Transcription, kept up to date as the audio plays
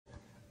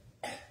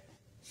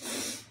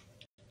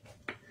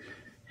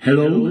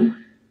Hello?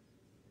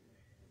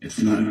 It's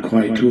not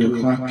quite 2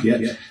 o'clock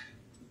yet.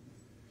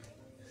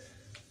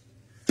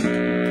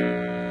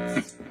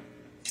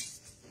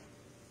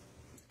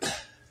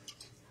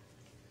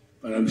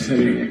 But I'm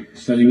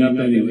setting up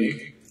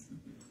anyway.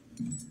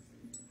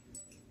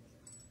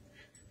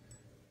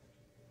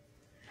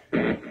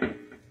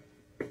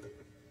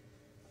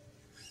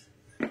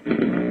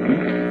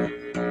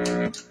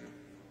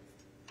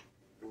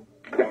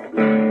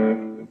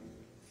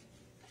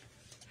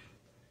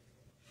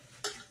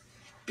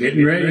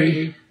 Getting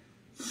ready.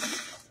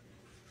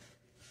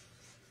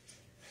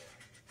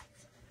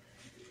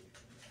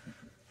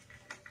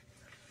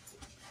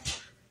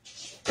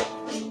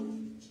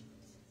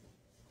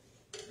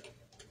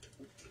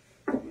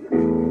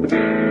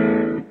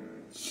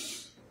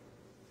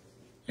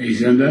 Hey,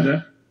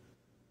 Zinda?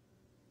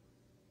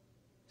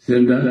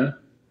 Zinda?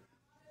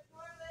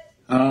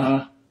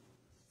 Well.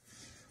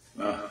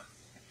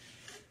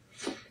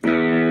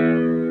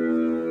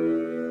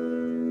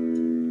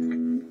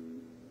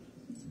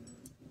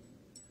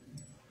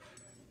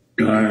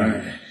 All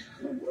right.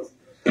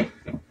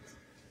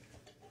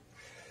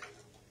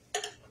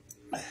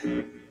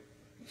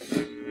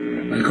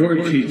 My cord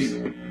keeps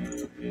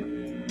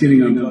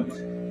getting unplugged.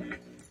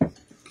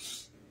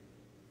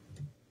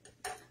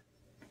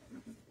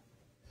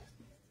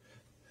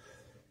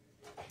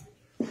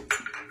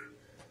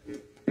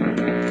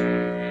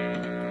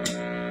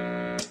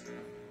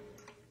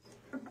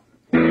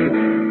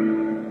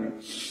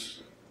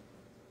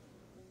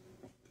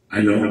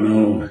 I don't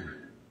know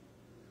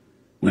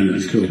when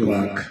it's 2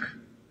 o'clock.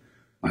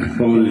 My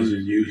phone is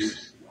in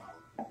use.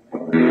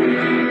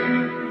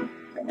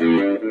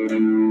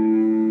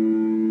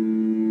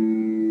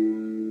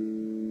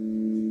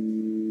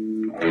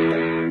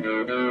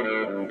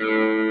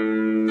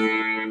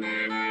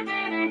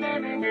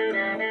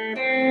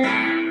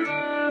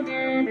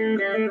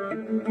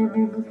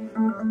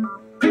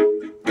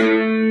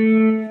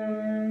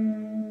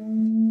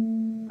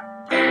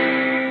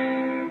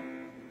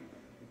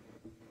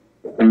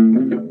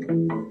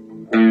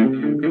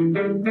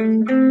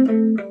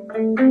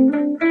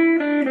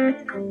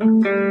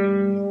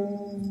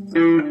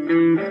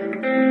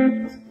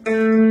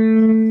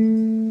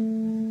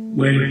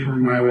 Waiting for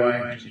my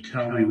wife to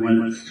tell me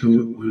when it's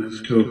 2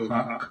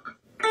 o'clock.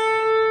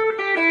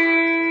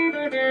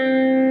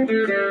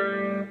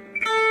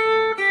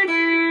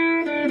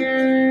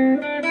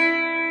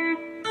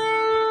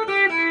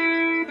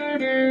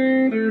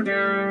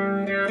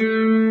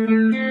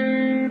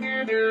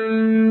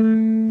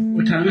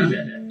 What time is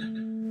it?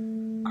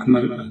 I'm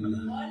not.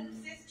 1:59.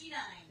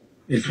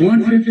 It's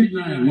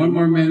 1:59. 1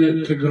 more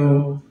minute to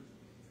go.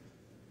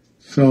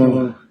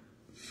 So,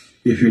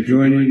 if you're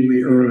joining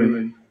me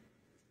early,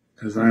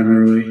 because I'm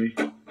early.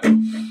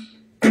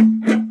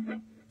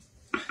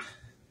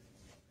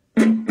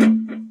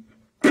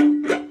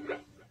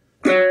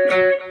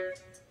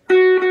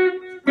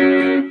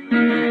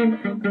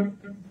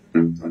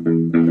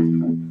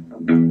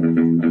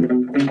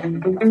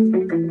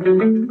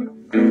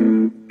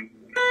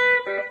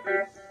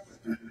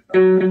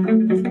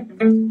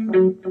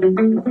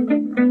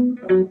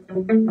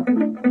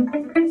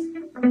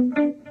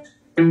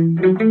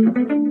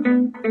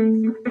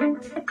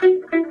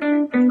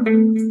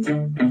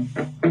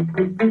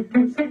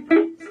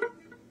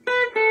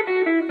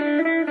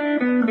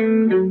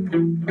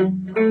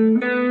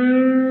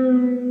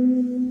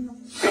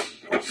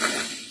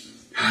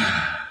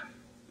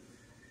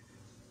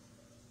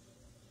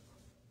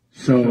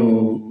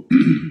 So,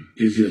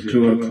 is it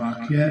 2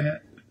 o'clock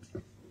yet?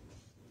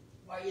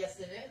 Why, yes,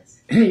 it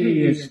is. Hey,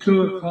 it's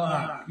 2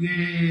 o'clock.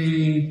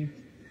 Yay.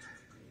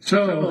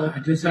 So, I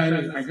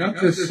decided, I got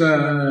this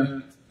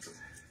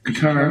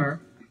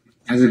guitar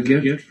as a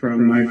gift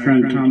from my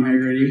friend Tom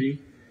Haggerty.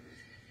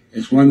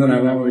 It's one that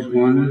I've always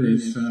wanted.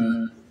 It's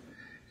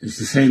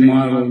the same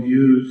model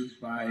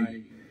used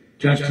by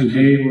Justin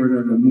Hayward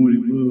of the Moody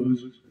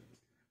Blues,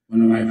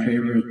 one of my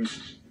favorite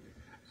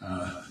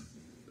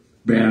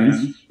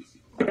bands.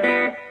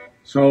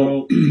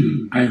 So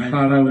I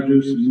thought I would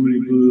do some Moody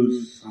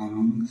Blues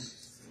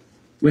songs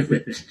with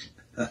it.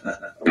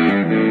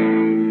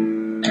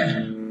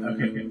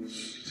 Okay,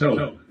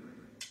 so,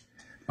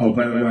 oh,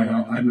 by the way,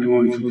 I'm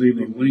going to leave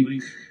a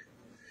link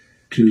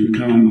to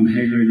Tom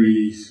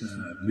Haggerty's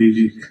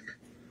music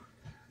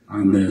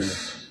on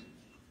this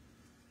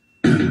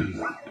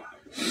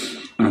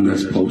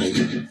post.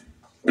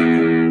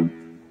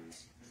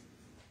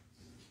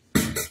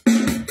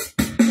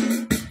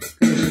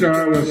 Gonna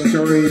start with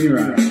Story in Your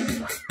Eyes.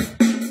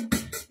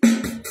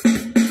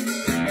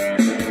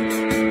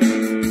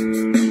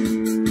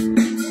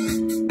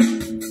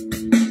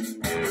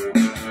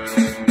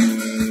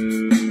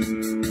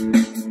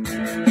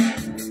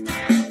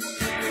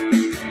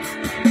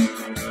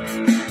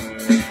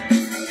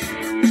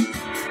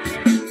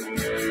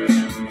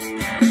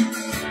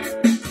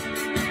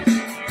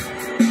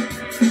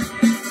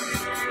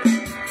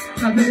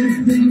 I've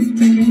been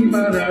thinking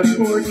about our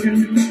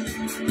fortune,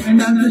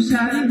 and I've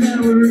decided that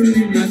we're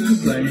really not to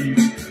blame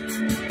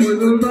for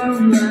the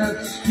love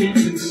that's deep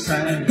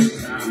inside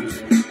us now.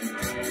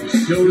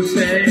 still the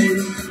same.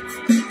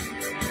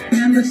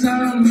 And the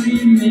sound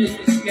we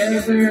make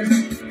together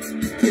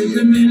is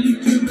a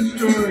minute to the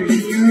story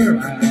in your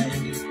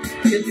eyes.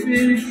 It's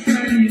been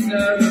shining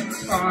out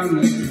upon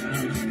us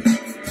now.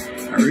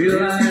 I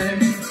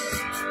realize,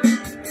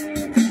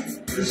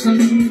 listen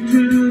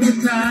to the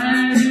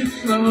tide, it's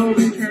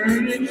slowly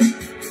turning,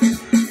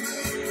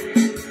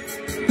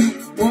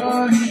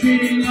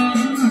 washing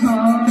our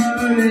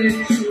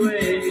heartaches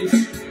away.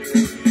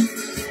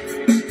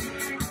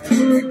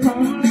 We're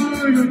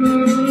part of a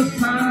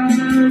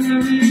fire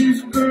that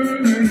is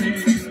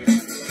burning,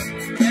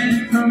 and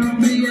from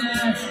the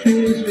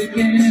ashes we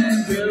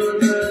can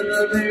build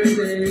another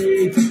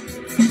day.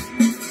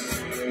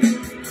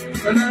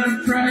 But I'm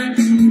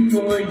frightened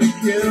for your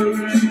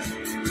children,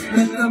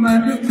 that the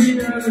light of the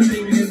other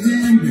thing is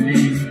in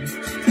vain,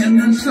 and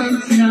the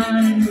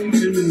sunshine we've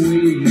been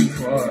waiting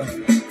for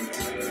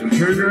will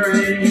turn to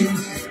rain.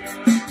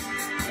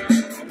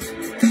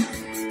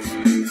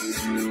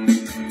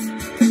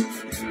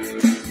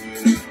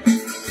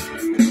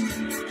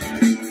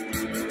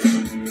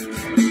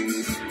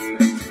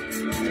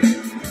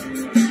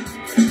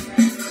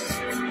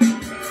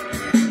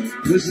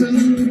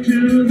 Listen to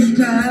the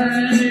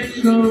tide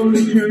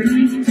slowly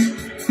turning,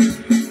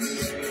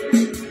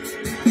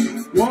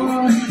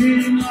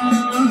 washing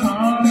our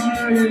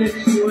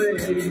heartaches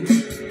away.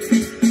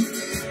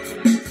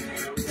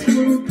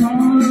 We're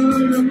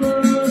part of a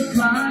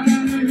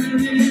fire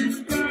that is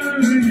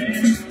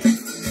burning,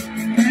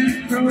 and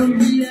from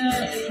the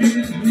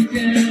ashes we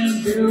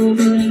can build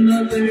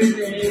another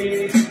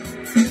day.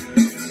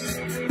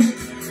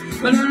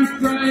 But I'm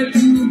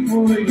frightened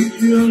for your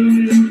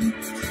children,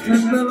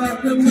 that the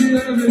life that we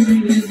are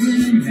living is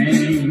in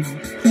vain,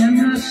 and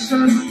the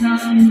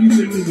sunshine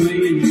we've been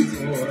waiting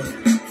for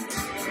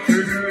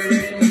turn to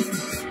rain.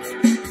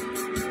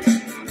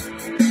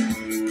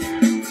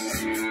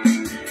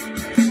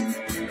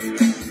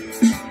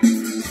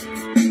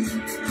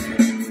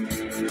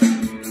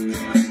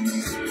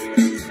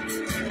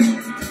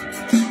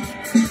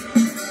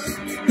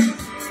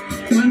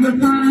 When the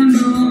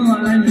final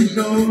line is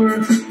over,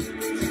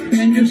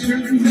 and you're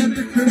certain that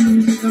the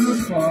curtain's gonna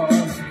fall,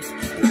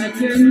 I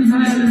can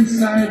hide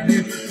inside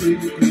your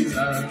sweet, sweet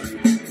love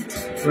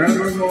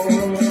forevermore.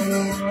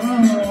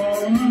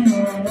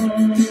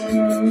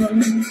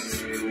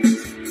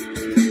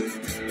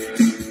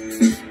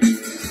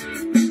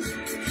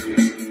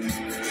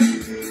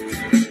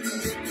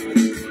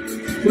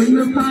 When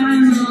the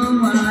final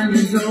line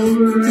is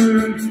over,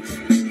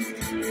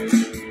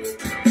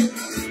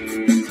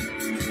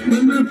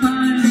 when the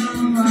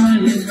final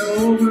line is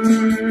over,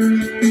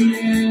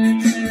 yeah.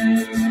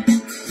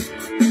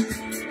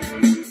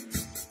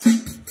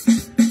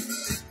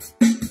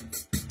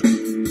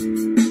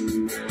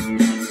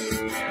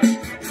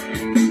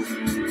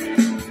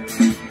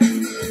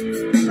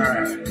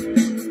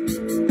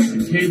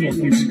 The cable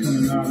keeps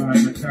coming out of my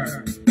guitar.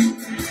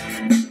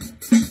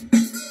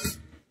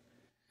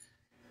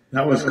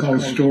 That was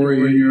called Story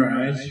in Your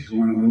Eyes. If you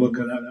want to look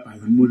it up, by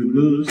the Moody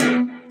Blues.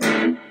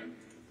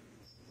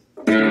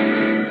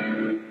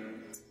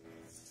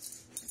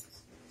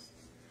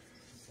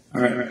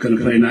 Alright, I'm going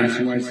to play Nice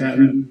and White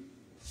Satin.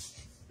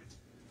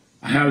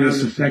 I have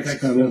this effects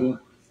pedal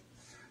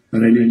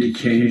that I need to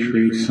change for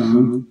each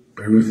song.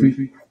 Bear with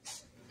me.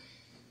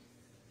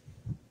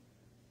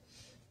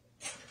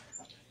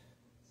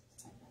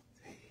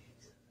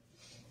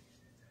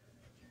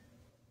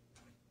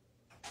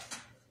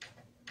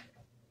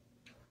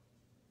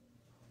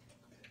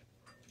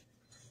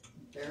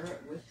 Bear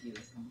it with you. I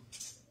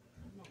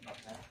don't know about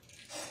that.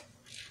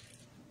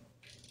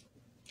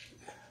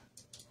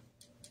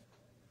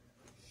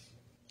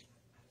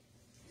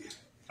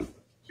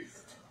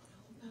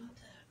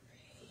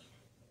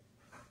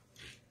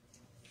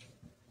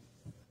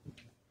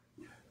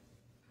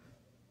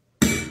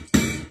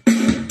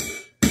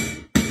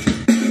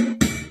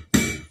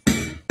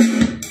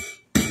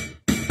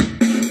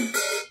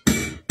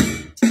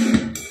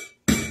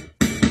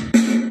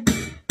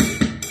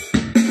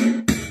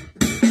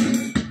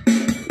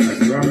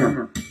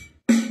 Drummer.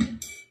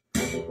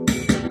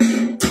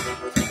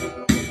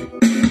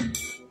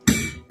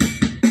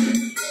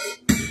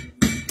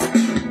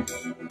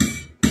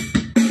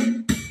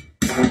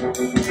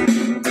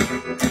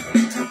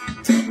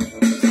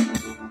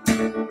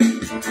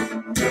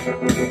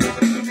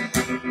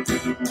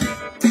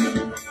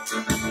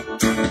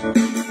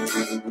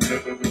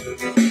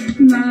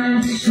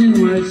 Nice and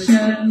white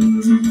satin,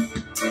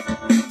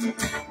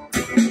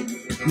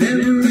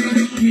 never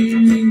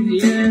reaching the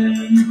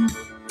end.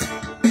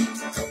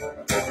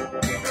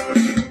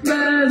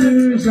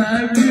 Letters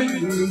I've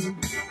written,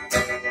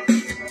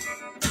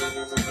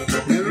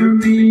 never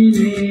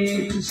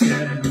meaning to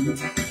send.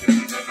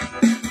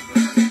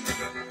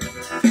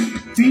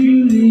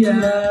 Beauty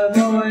I've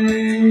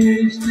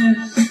always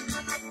missed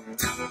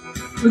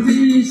with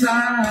these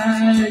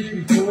eyes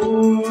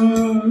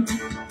before.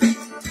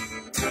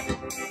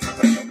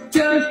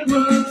 Just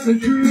what the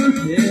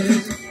truth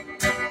is,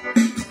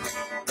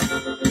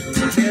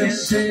 I can't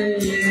say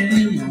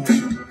anymore.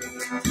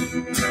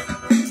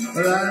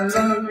 but I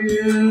love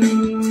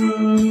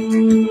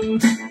you.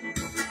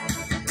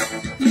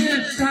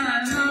 Yes,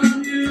 I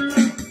love you.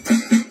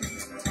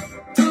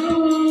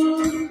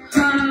 Oh,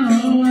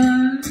 how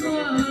I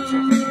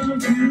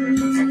love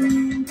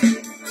you.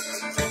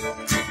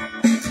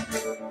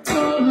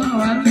 Oh, how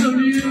I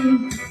love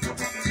you.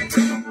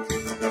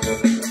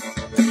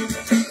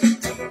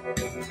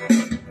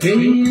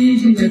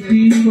 Gazing at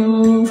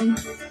people,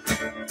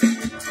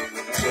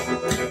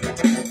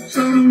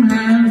 some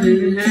hand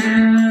in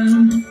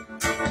hand,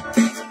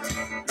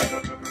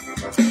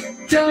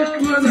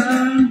 just what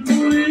I'm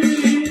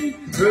going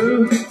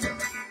through,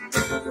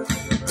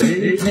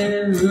 they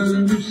can't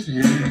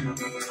understand.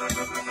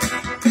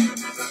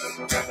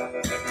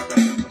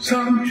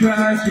 Some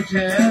try to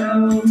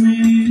tell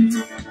me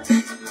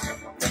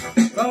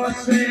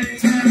thoughts they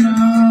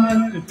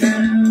cannot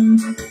defend.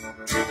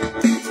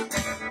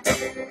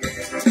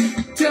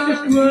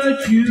 Just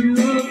what you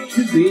ought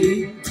to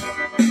be,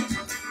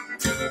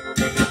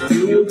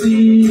 you'll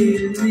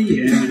be in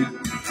the end.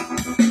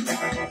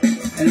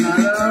 And I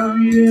love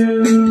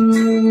you.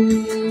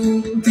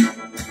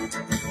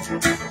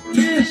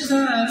 Yes,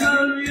 I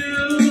love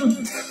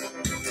you.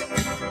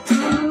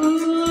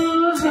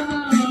 Oh,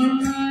 how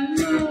I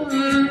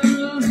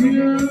love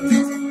you.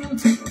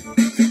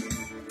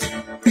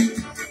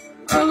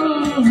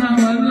 Oh, how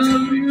I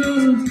love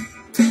you.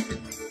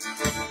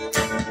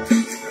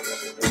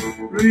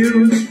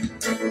 Real.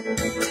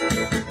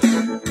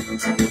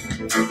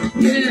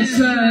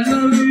 Yes, I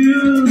love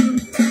you.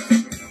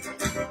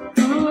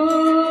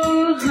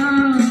 Oh,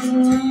 how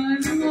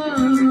I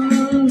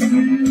love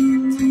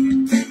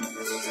you.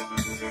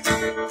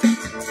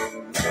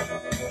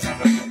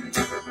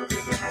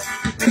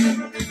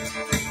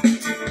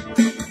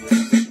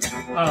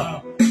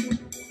 Oh.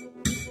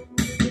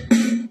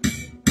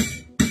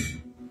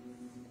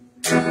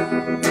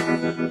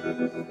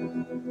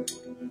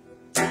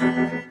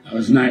 That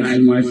was nice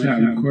in my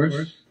time, of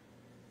course.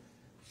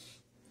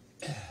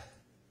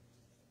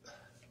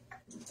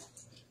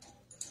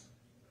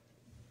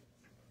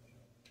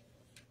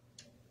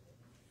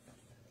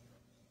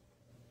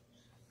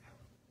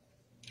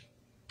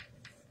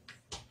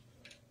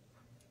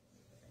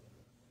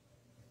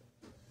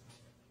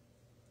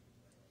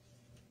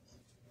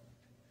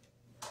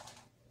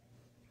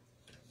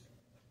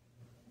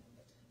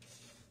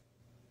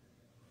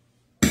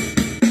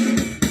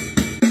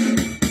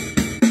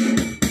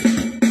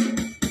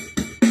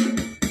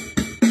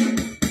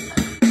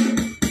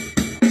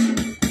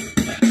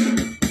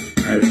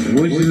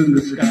 Voices in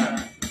the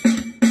sky.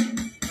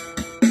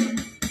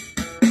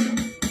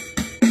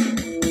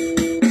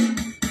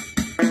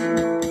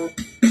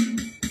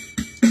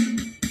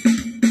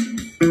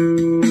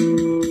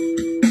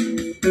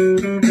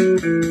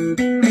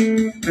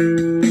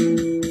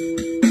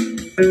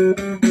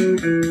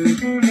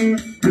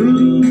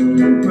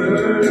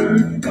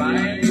 Bluebird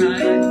by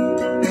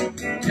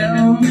night,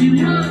 tell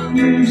me what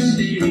you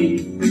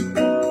see.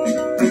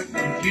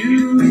 If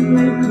you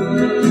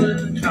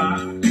could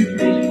talk to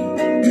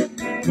me,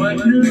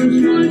 what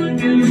news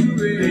would you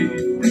bring?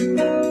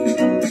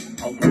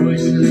 Of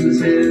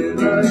voices in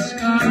the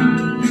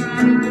sky.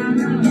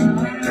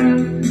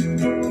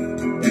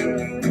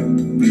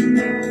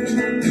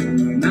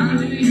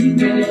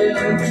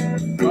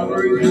 Nightingale,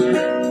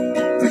 overhead,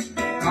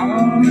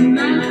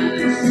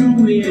 harmonize the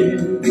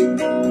wind.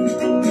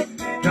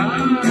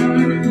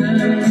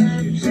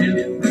 Darkness, your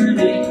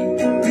symphony,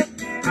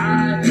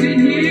 I can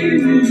hear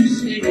you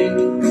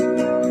sing.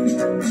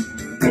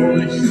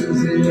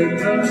 Voices in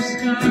the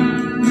sky.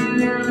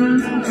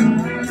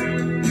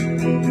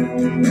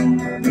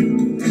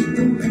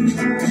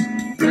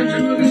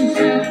 That's what is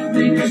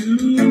happening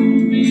to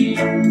me.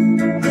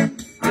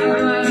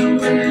 I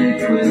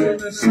wake with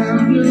the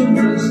sound of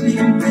the sea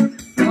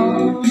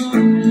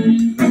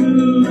calling to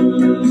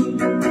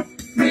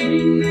me.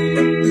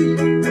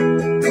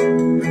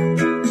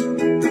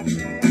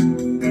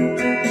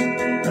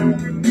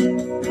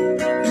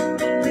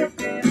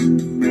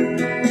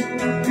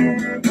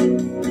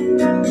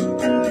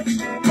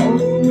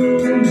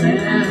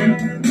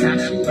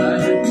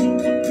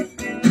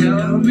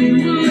 Tell me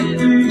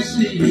what you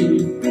see.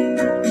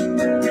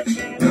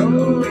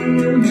 Though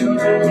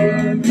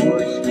your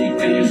voice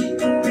speaking,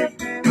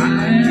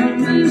 I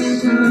am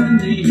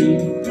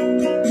listening to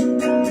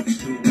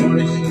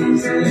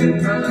voices in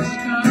the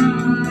sky.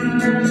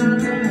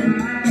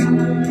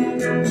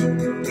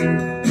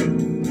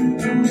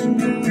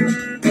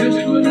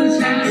 That's what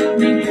is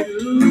happening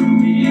to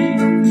me.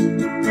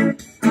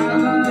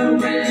 I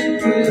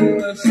wake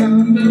with the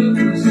sound of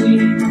the sea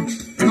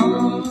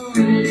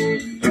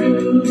calling to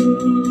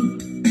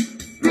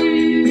me.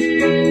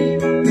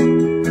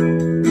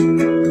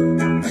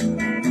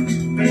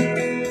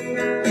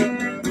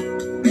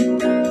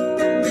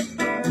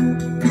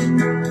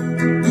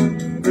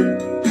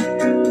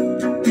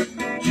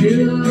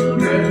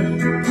 Children,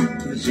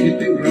 the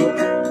skipping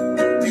rope,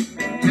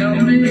 tell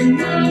me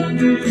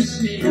what you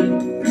see.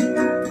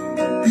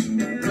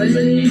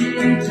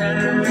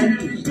 Playtime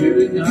is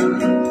moving on,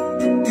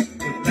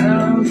 the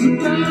bells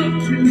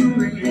about to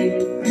ring.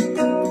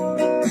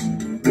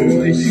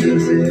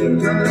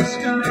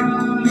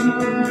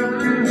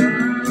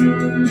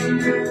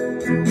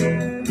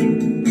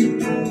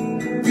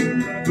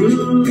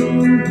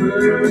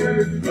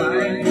 Bluebird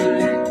fly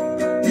high,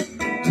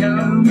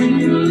 tell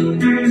me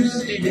what you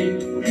say.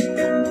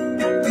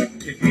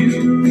 If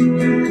you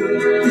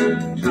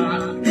could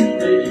talk to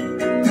me,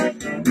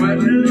 what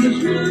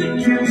news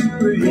would you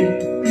bring?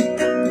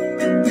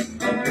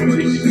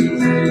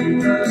 Voices in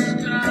the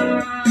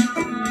sky,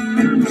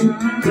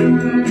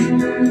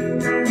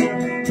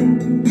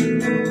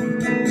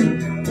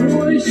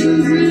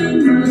 voices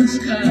in the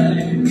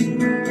sky.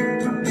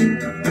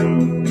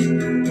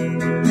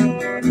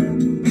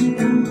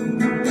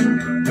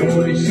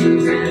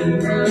 Voices in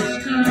the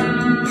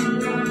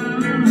sky.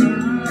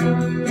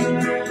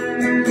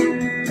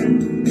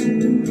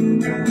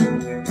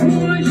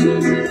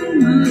 Voices in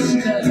the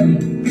sky.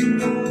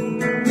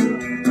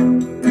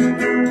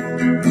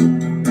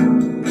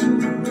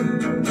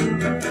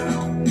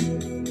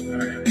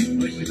 Alright,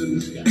 voices in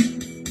the sky.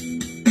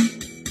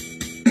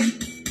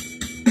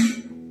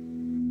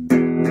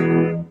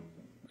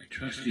 My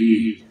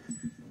trusty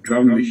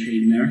drum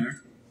machine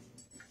there.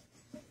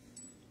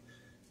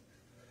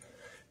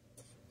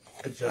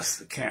 Adjust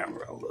the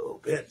camera a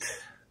little bit.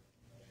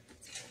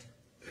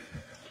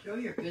 Show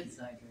your good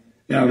side, Ray.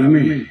 Yeah, let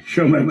me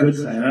show my good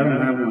side. I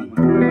don't have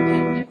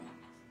one.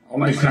 All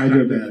my sides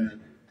are bad.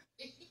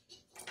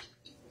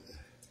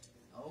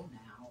 Oh,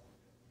 now.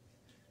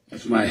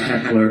 That's my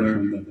heckler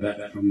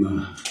from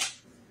the.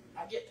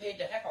 I get paid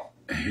to heckle.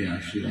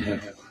 Yeah, she's a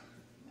heckler.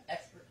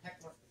 Expert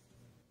heckler.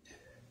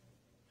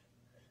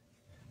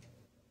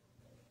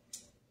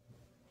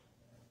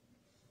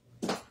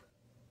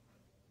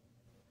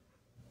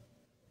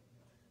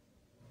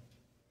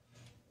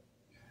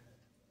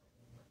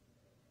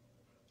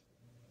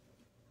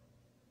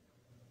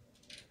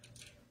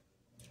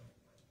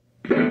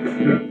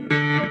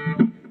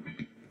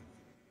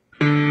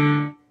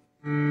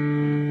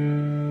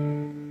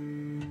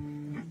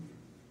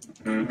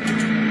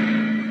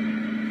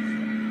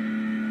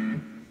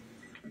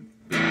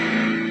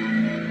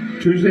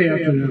 Tuesday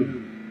afternoon.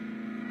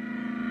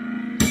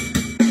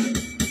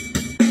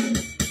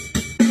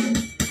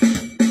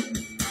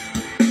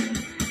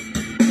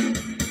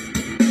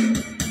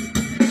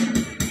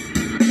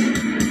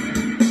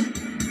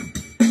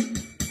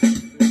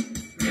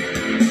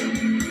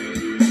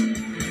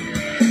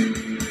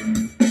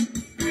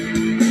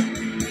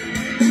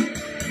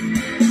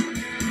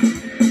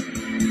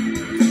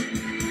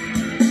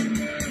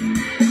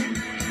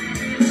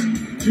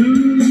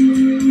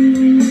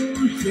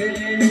 Tuesday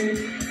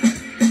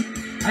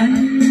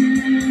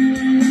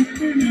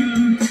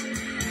afternoon,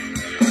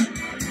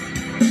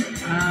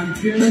 I'm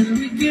just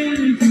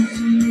beginning to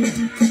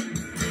see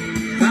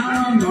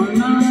I'm on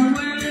my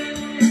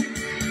way.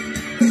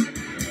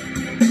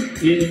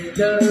 It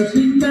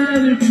doesn't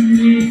matter to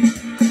me,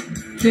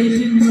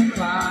 chasing the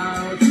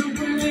clouds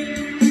away.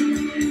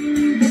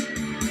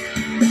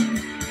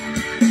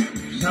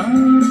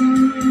 Something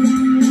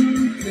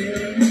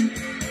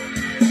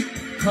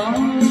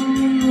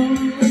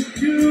calls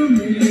to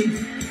me.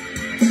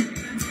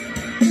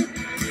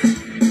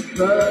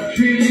 The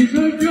trees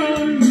are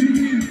joining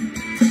you.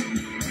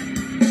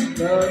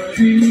 The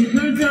trees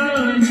are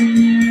joining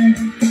you.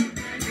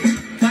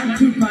 Time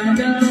to find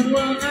out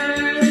why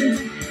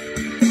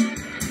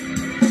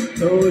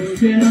those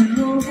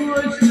gentle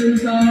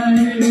voices I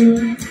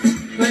hear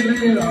play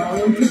it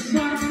all over the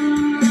side.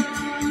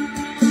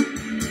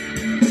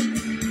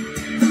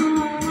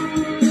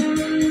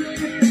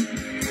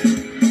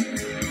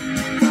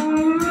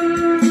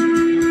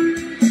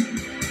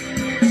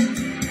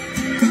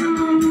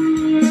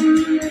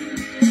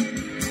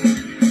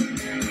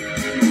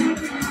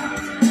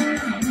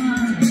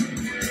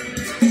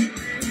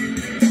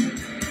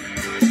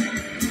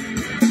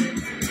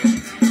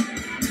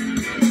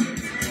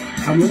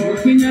 I'm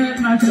looking at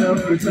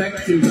myself,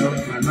 reflection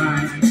of my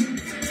mind.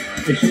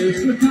 It's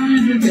just the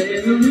kind of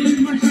day to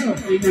leave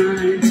myself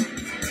behind.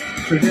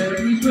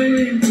 Forgetting's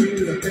waiting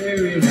through the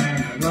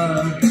fairyland of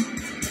love.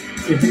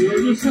 If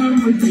you're the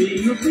sun with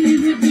me, you'll see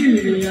the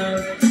beauty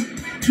of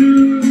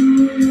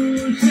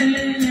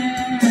Tuesday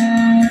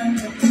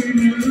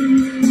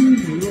afternoon.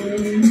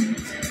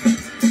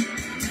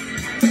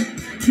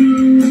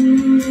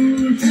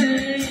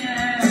 Tuesday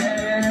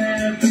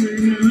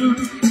afternoon.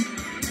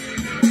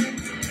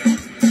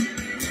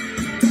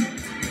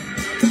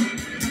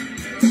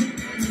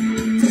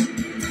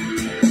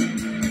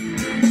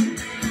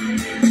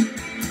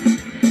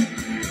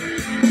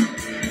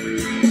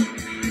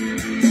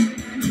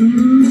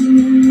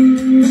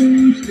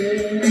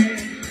 Tuesday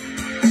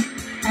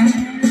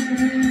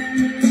afternoon,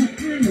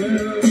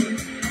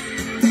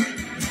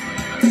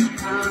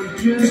 I'm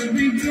just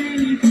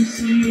beginning to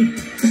see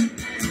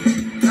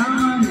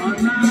I'm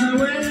on my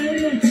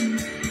way.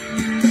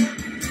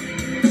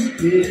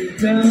 It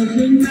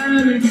doesn't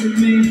matter to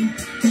me,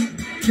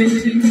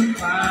 chasing the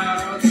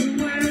clouds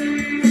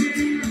away.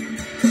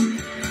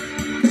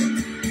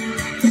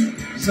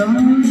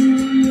 Something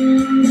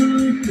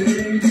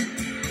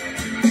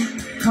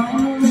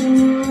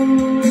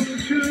calls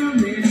to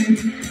me.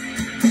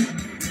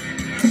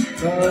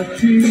 The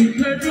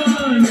trees are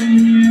joining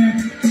you.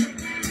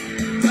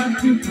 The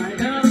to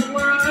find out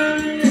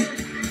why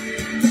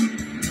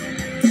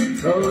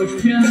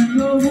those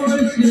gentle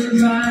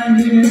voices I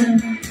hear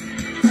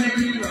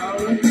playing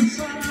all of the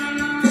side.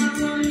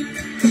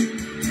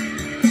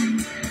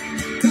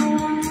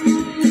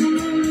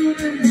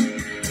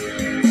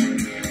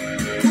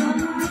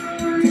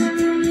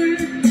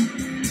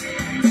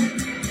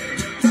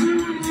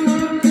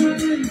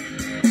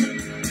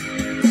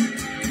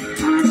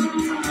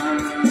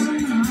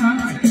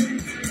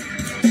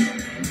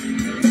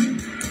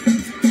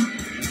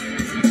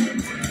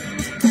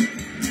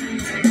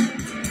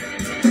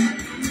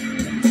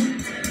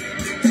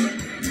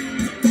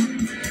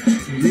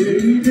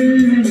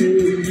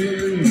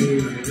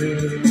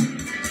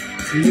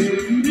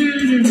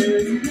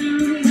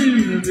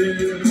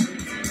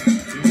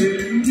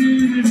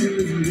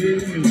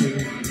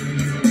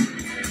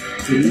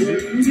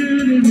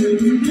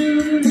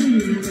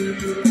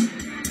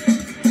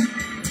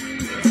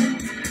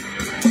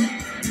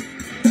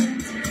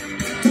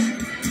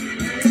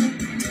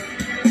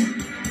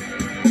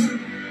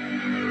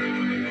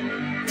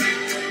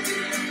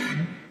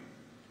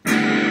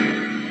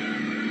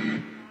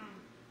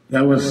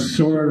 That was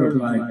sort of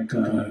like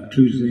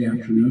Tuesday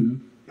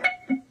afternoon.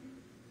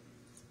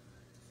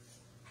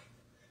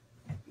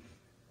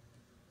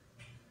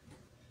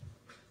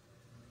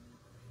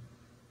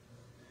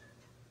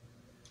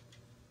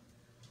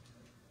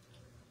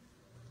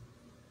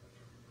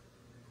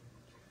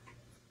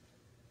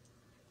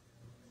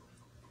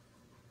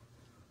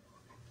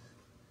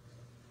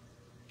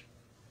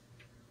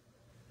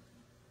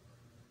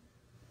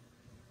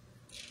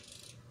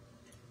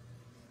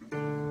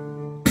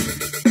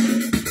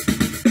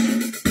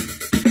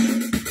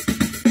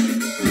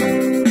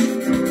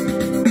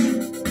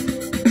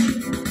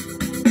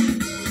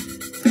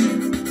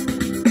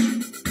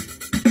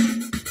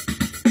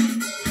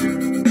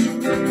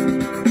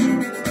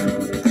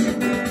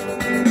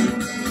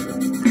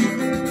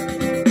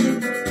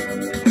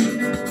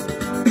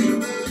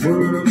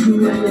 Work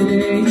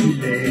away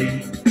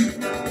today,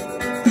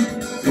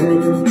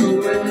 work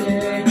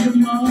away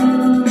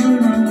tomorrow,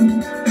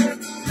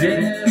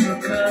 never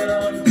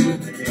come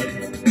today,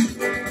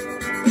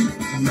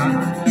 my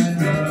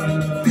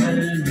love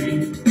and me.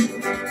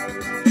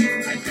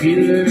 I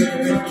feel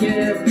her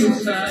kept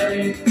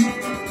aside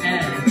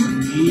and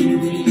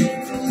easy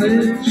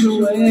slips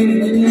away.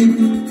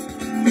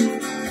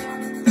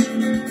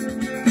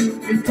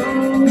 If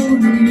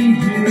only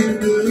you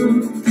knew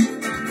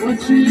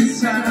what's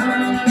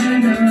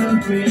inside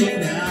of me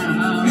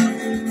now,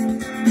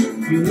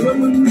 you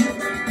wouldn't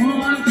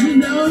want to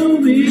know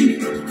me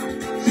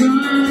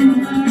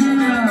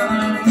somehow,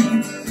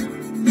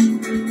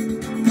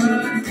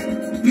 but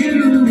you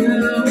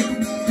will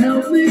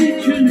help me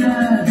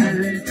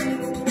tonight.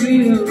 Be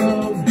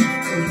alone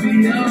will be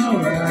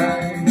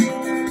alright.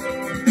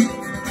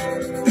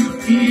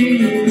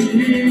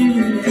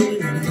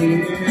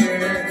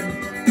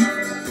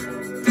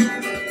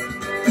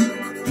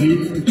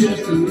 Even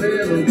just a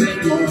little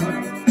bit more,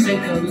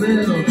 take a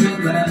little bit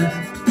less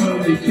from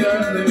each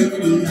other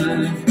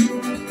tonight.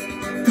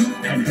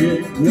 And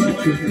hit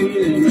what you're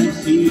feeling and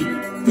see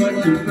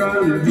what's in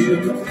front of you,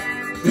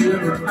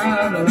 never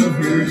out of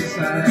your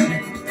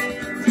sight.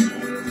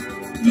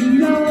 You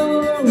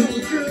know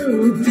it's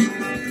true,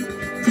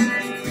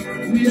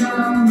 we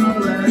all know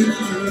that it's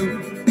true,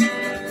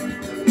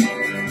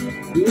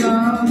 we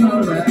all know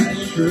that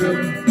it's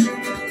true.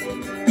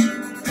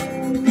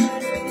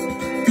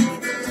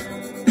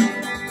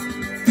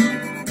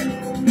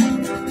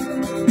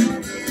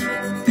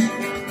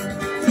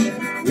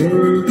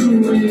 Work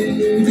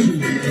away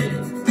today,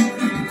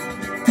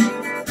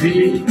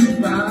 think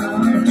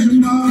about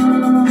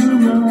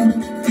tomorrow,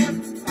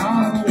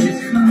 always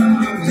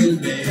comes a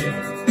day,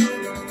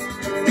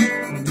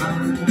 my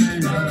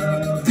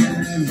love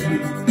and me.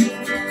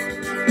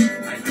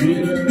 I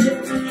feel her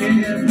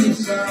can't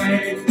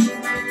decide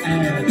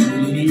as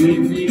the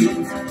evening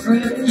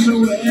slips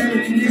away.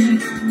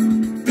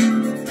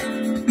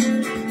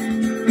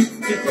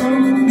 If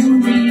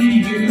only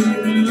you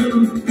knew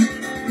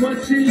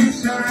what's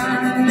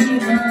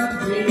inside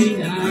of me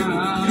now,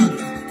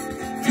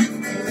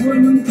 I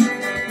wouldn't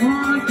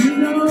want to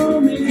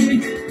know me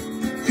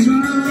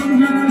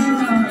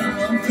somehow,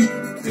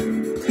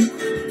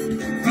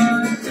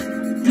 but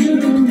you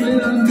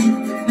will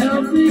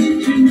help me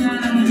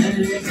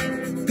tonight.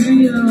 Be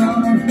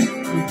alone,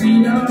 will be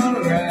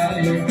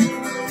alright.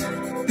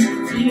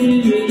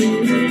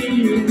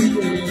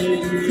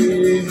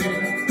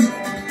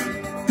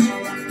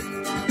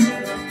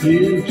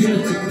 Give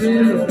just a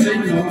little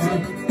bit more,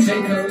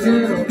 take a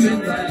little bit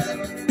less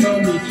from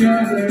each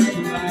other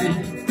tonight.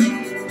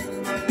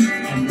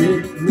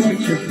 Admit what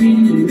you're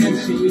feeling and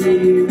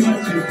see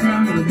what's in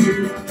front of you,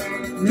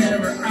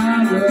 never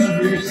out of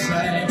your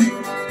sight.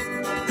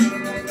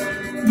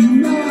 You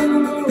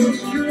know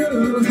it's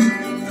true,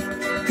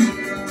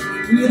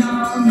 we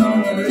all know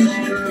that it's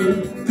true,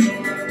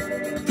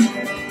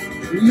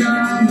 we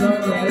all know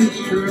that it's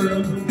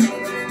true.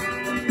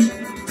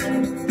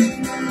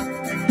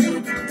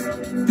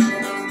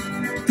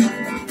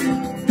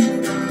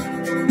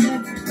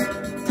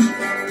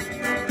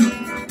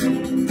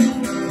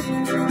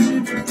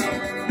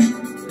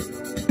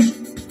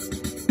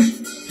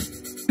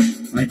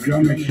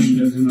 drum machine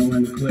doesn't know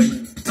when to click.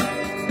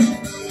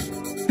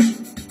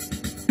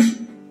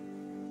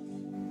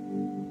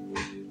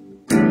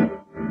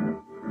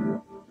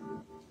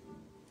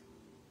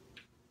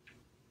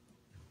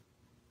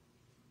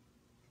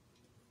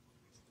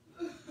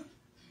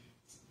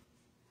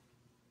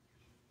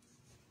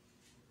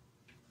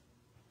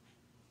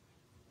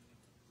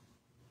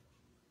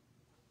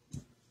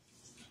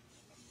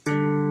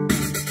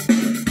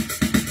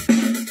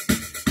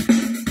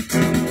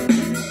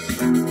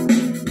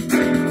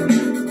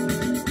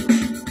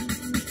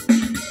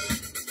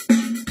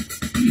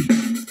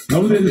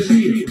 Lovely to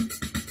see you.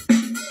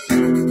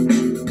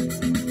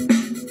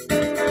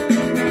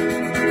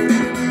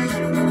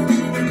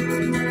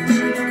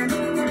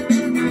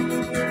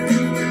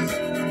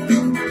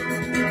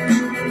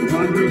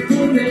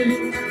 Wonderful day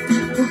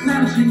for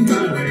passing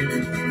my way.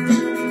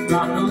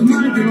 Knock on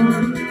my door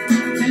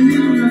and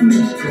even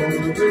the score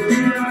with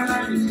your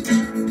eyes.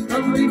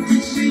 Lovely to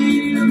see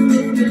you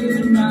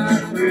again, my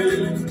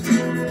friend.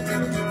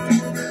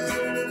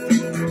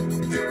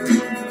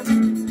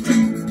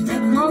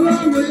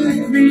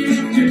 With me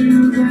to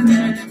the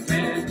next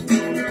bed.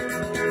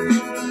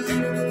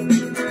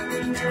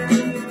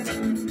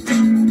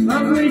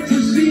 Lovely to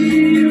see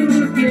you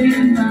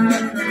again, my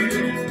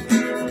friend.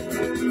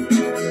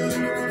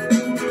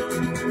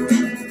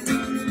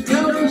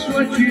 Tell us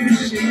what you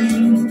see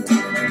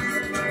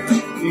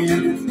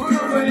in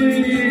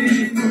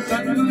faraway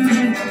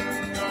Scotland,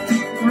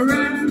 where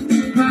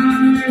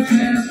empires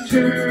have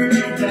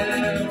turned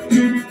out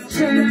to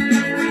sand.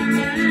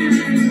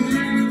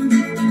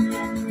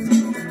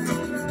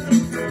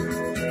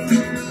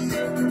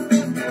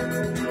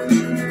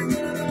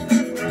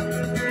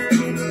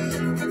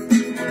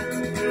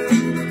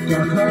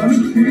 Dark heart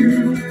of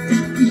fear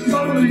is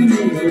blowing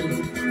away.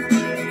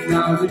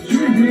 Now that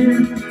you're here,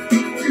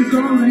 you're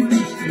going to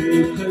stay.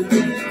 'Cause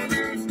it's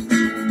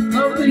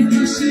lovely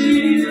to see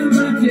you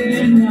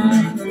again, my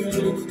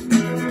friend.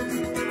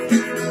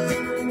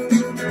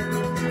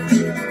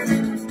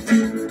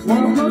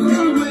 Walk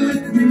along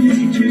with me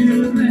to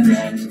the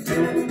next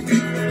day.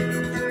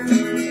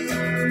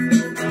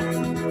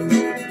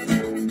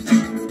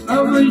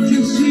 Lovely to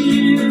see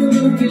you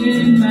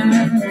again, my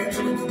friend.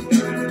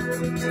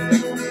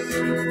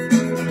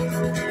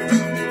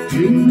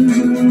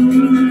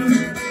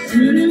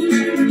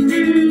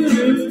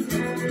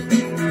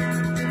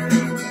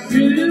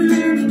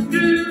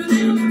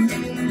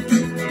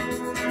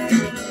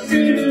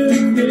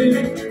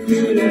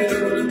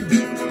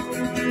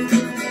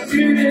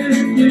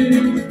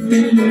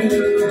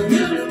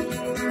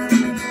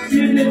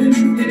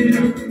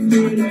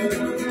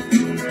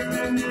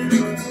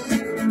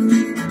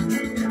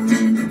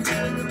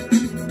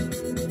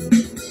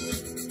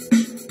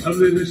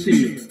 Lovely to see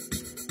you.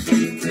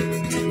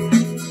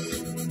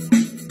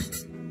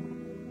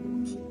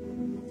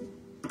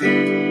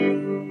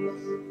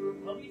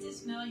 Lovely to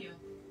smell you.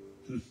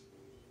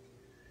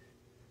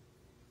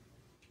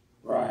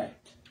 Right.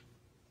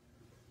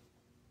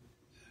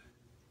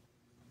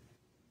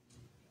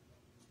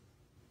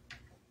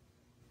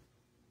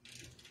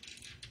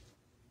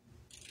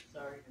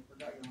 Sorry, I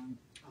forgot you're on.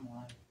 I'm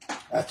alive.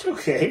 That's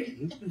okay.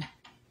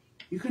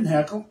 You can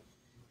heckle.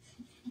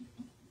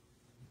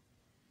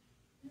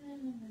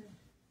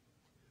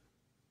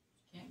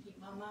 Can't keep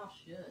my mouth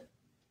shut.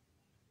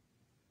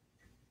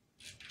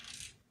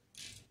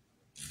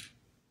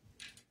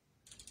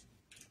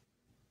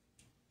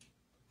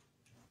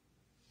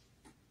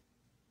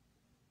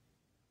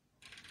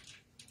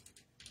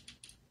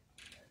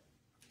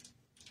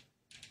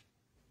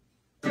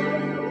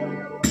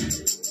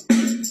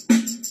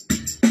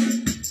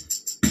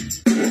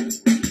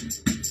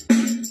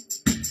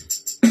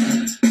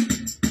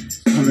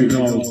 Something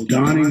called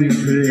Dawning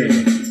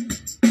Today.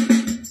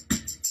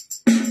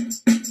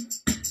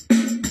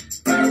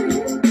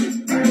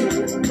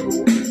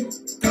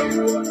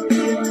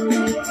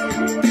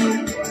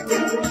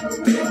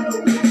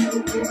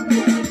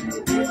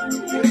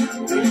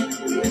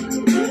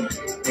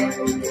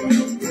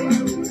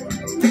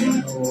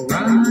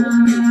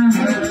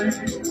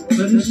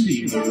 Let us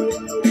see.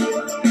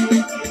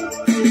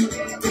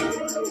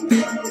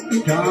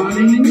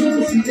 Dawning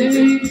is the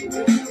day.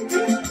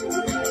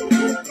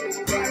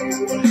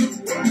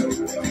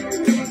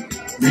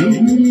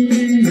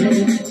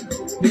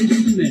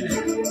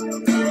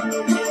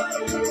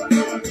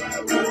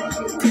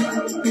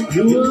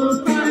 You will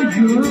find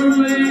your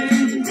way.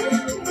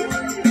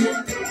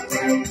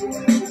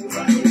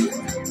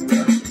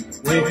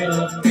 Wake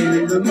up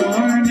in the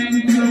morning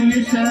to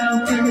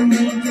yourself and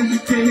leave this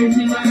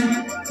crazy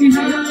life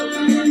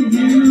behind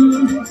you.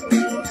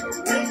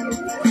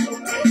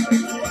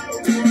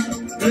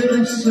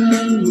 The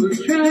sun was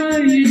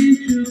trying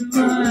to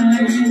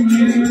find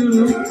you.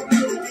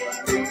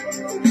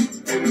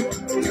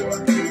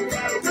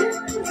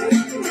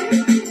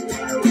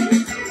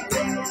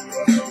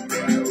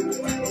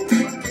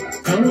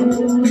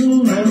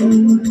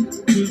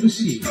 To the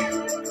sea.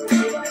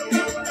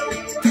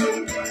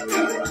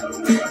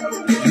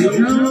 You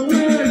know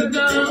where to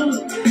go.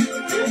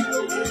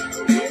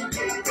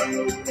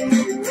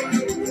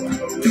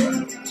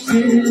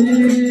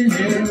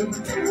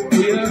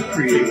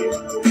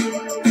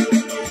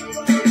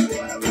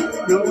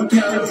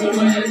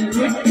 when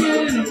we're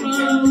getting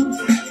along.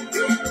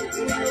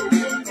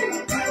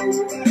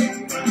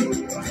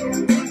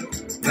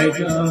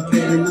 Wake up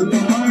in the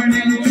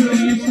morning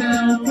to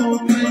yourself,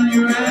 open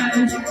your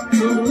eyes,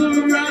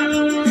 look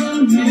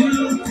around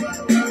you.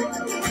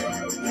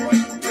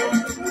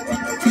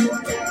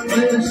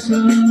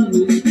 Listen,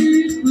 we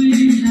think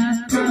we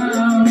have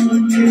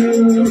found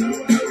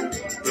you.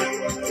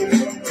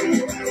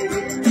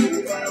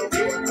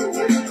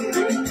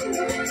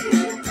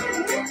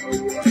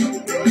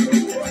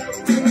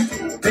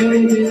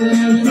 Baby,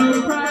 there's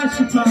no price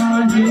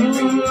upon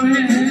your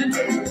head.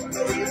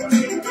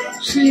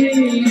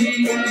 Sing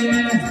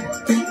it,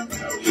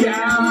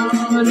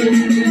 shout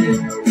it,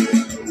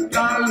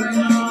 darling,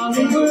 all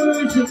the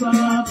words have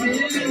all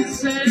been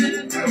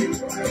said.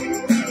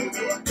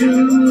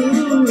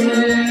 Do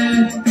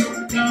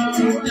it,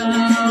 don't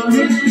doubt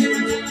it.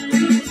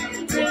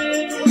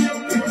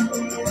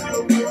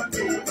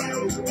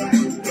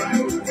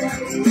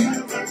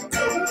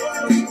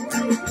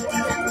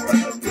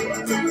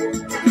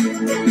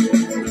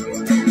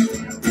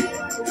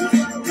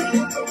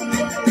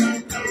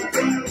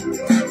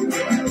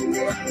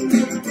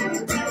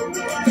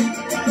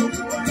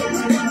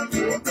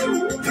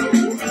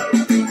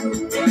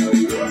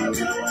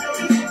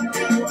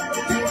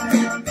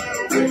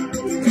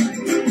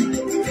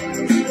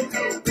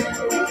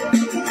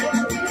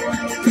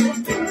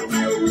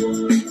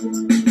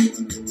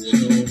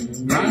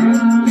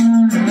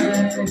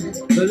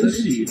 Let us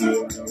see.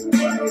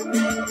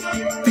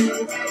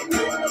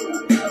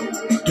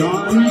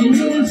 Dawning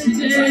is the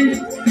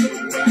day.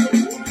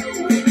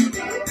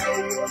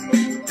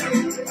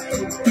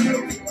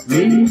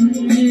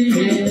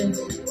 Yes,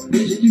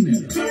 Misty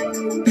Milk.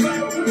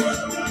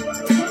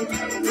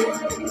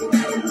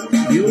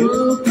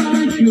 You'll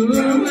find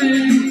your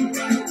way.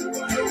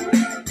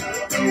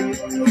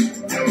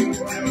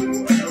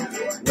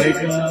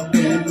 Wake up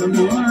in the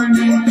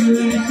morning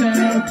to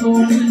yourself,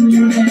 open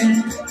your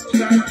head,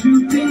 start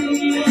to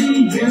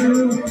be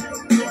you.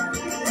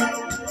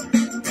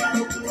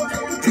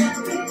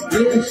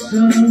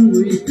 Listen,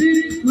 we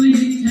think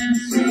we can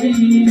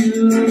see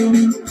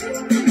you.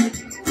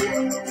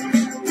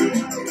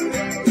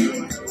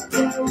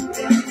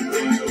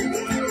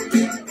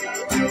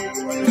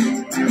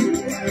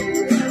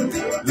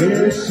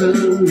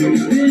 Listen, we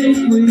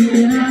think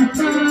we have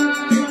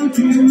found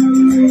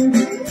you.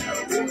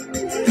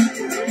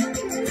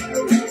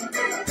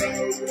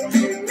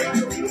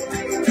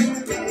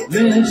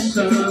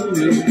 Listen,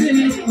 we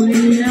think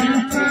we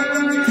have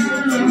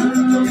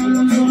found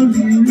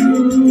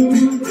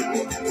you.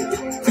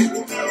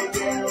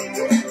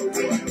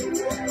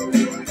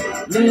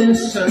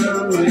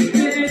 Listen, we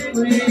think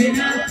we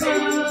have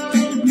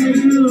found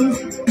you.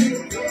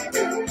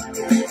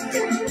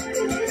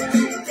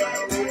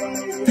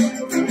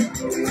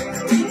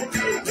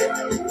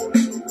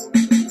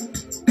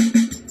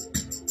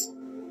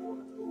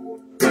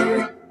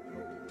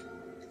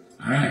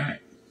 All right.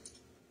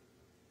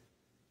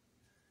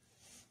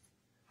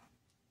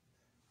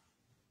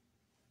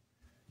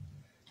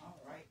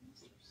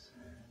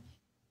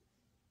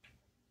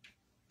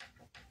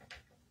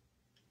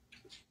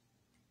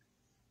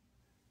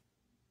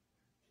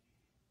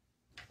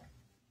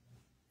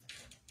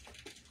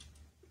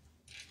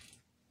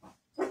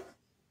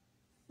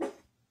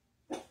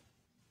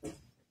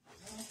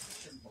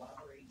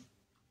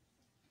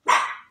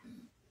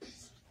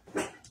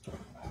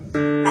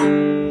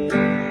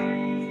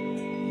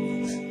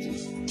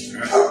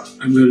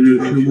 I'm going to do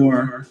two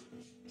more.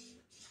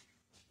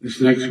 This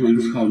next one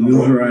is called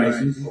New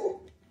Horizons.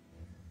 Well,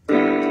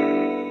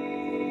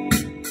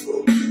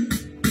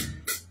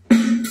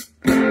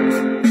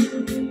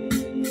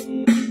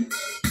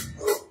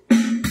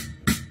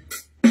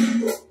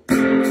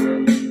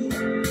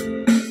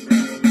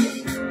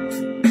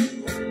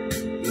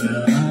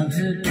 I've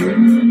had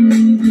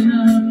dreams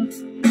enough,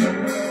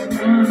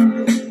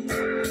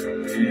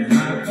 and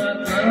I've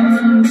got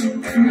love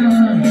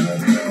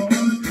enough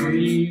for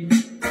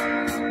dreams.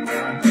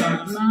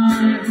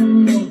 My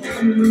hope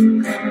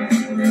to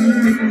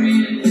comfort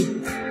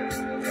me.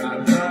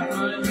 I've got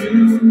my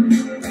new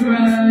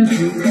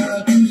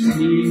graduate to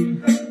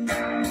see,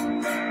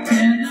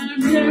 and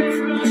I'm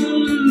never gonna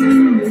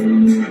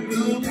lose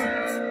your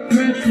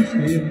precious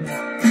gift.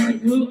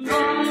 It will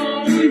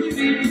always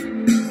be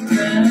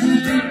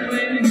that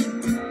way,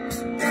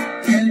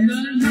 and I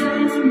know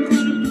I'm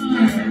gonna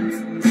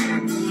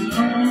find my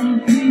own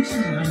peace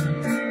of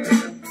mind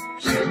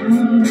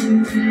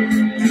someday.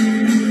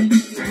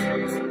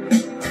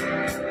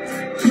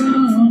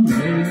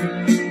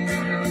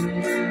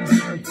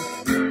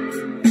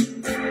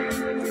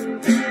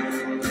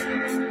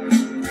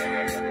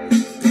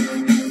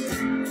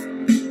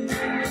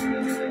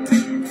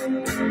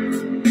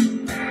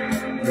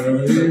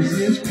 There is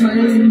this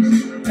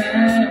place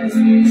that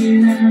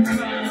we have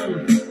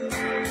found.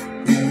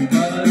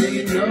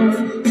 Nobody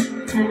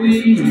knows where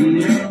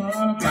we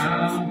are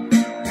bound.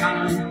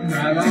 I'm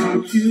right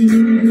on to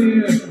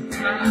here.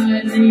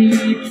 I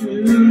need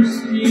to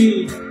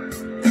see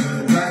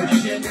the right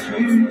shit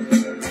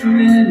truth.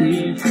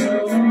 plenty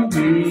for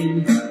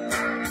me,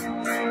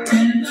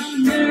 and I'll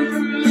never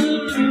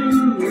lose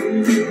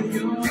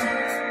your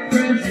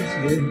precious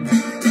gift.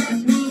 It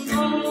will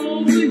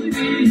always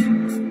be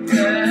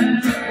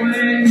that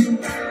way,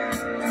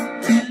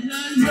 and I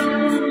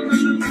know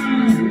that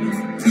I'm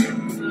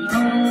my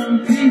own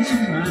peace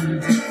of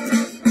mind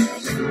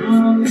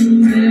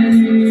someday,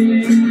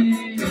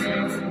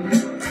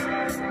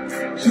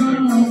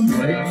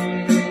 someway.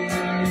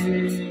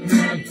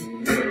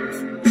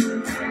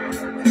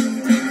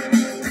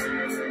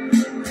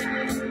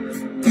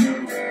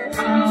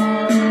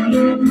 Out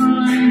of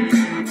mind,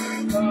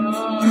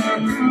 far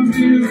from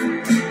you,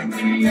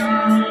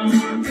 beyond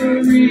the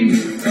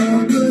reach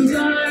of the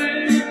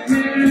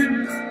nightmare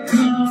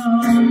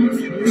come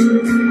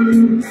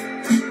true.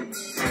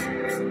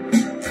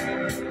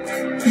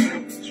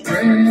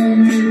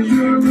 Spread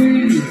your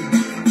wings,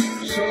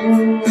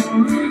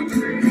 soaring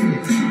free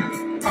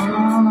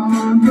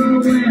on the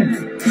wind.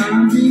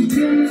 I'm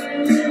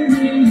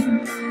beginning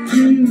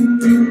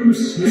to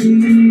see.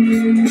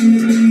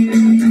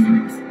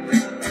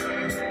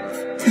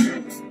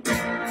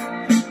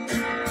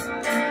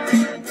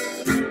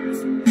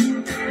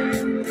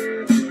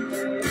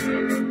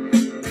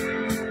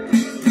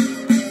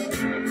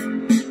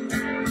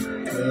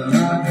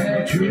 I've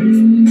had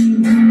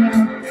dreams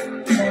about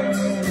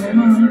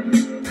woman,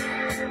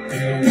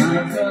 and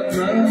I've got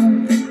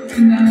love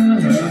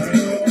enough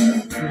for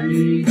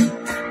free.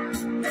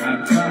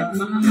 I've got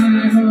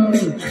my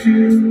hopes to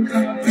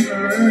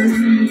comfort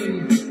me.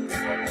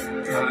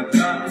 I've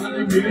got my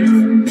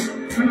new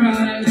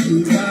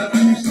horizons out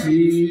to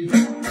see,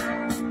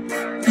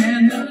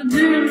 and I'll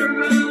never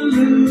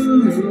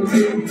lose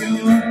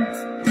your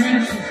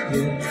precious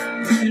gift.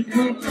 It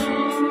will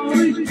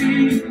always be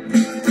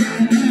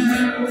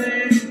that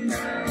way,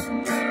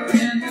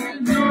 and I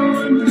know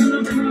I'm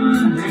gonna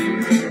find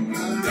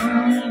my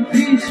own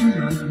peace of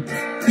mind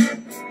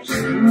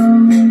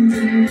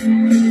someday,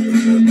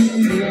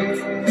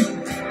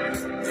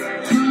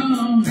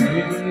 someday.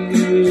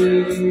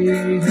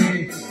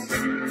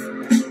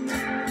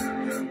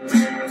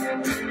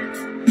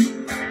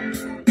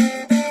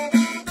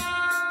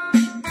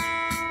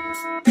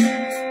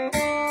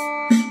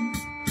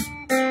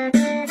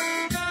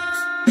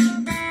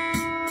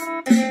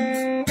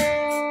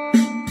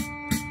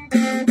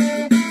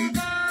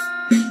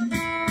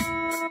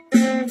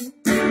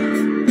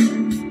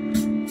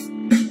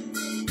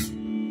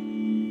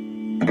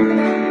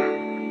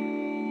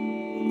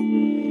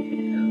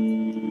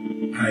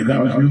 Alright, that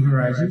was New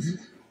Horizons.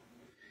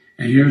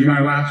 And here's my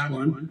last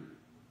one,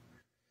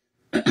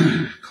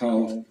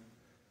 called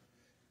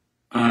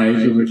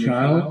Eyes of a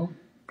Child.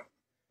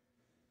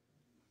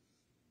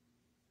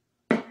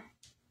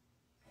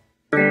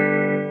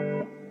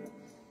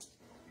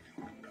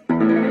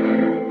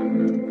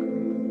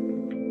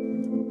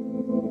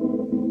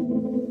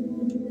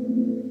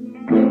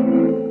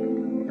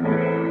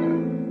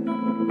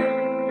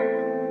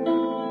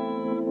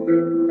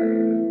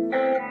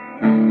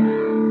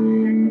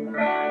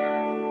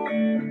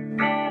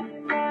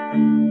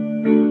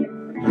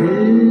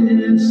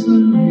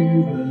 Listen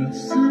to the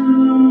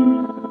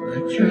sound the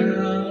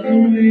child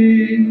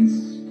awaits.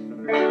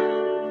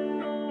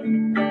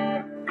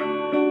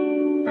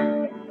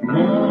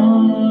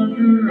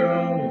 Wander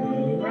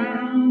all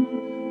around,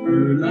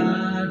 your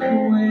life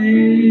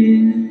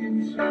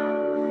awaits.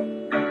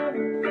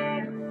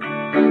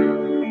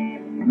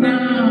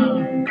 Now,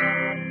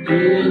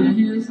 in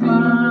his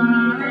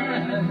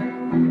life,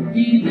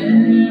 he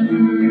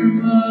never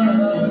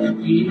must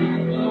be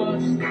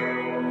lost.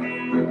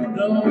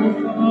 No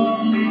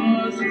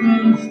cause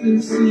must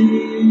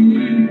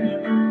deceive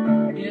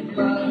in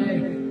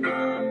life,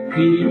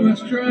 he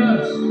must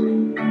trust.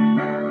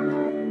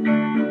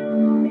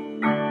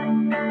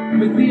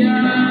 With the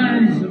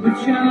eyes of a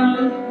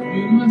child,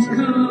 you must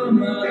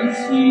come out and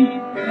see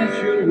that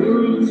your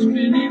world's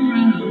spinning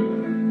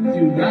round.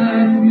 Through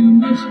life you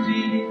must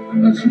be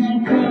a small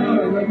part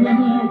of a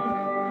hope,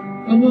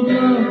 of a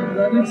love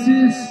that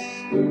exists.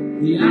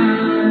 The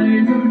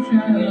eyes of a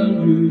child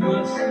you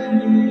must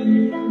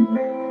see.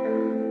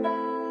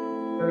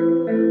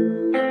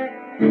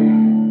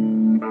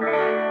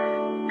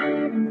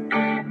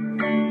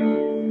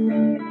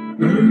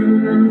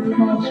 Earth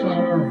falls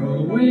far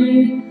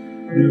away,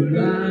 new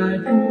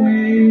life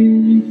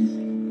awaits.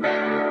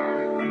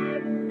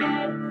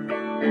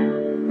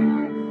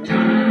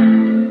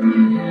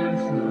 Time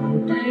has no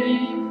day,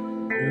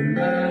 new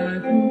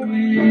life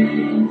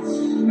awaits.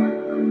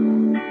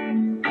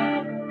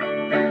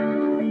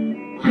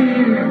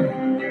 Here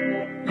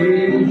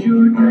is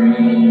your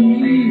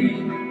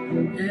dream,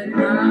 and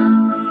now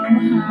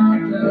how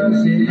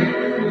does it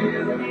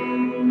feel?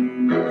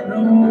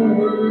 No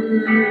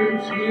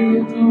words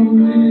will go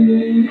with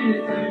you,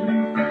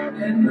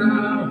 and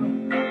now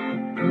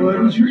what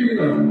is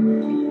real?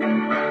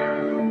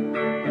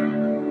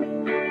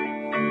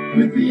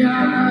 With the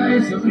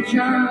eyes of a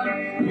child,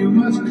 you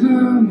must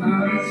come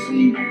out and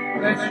see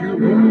that your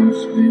world's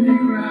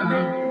spinning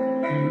round.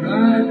 In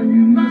life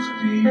you must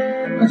be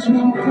a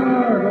small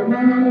part of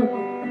love,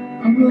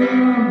 of the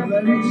love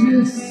that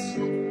exists,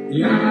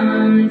 the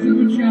eyes of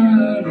a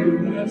child who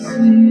not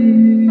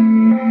see.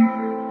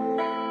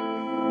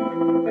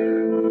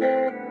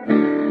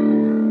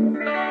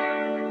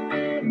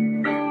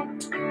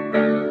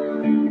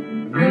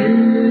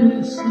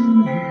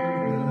 Listen to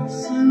the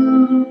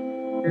sound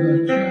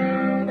the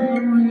child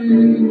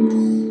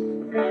awakes.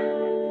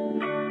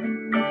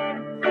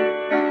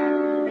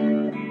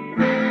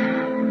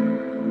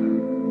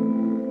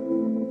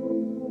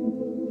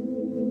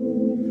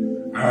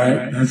 All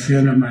right, that's the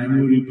end of my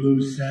Moody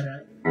Blues set.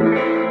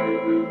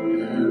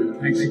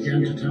 Thanks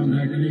again to Tom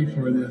Haggerty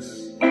for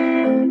this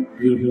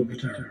beautiful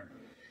guitar.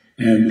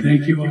 And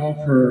thank you all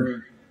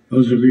for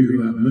those of you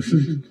who have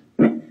listened.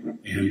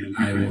 And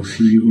I will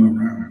see you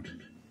around.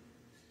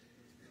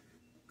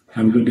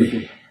 Have a good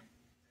day.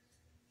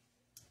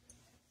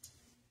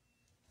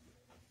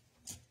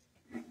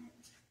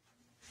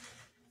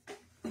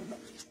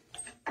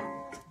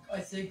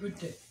 I say good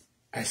day.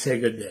 I say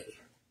good day.